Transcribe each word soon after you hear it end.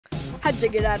Had to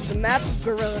get out of the map,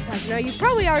 Gorilla Tag. Now, you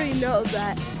probably already know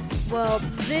that. Well,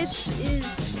 this is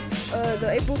the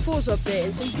April Fool's update,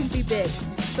 and so you can be big.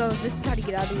 So this is how to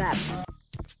get out of the map.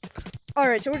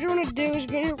 Alright, so what you want to do is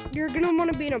you're gonna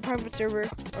want to be in a private server.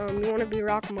 You want to be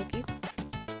Rock Monkey.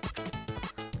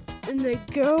 And then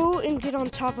go and get on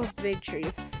top of Big Tree.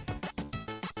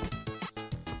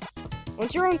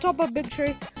 Once you're on top of Big Tree,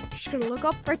 you're just gonna look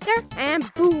up right there,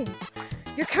 and boom!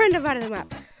 You're kind of out of the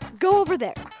map. Go over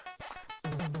there.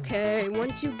 Okay,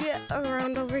 once you get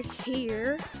around over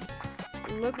here,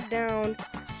 look down,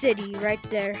 city, right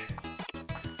there.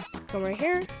 Come right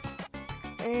here,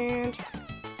 and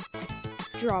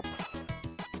drop.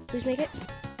 Please make it.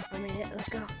 I made it, let's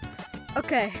go.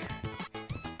 Okay.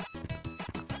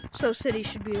 So city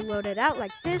should be loaded out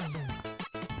like this.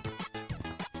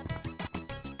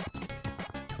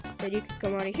 Then you can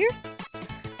come out of here.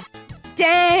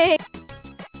 Dang!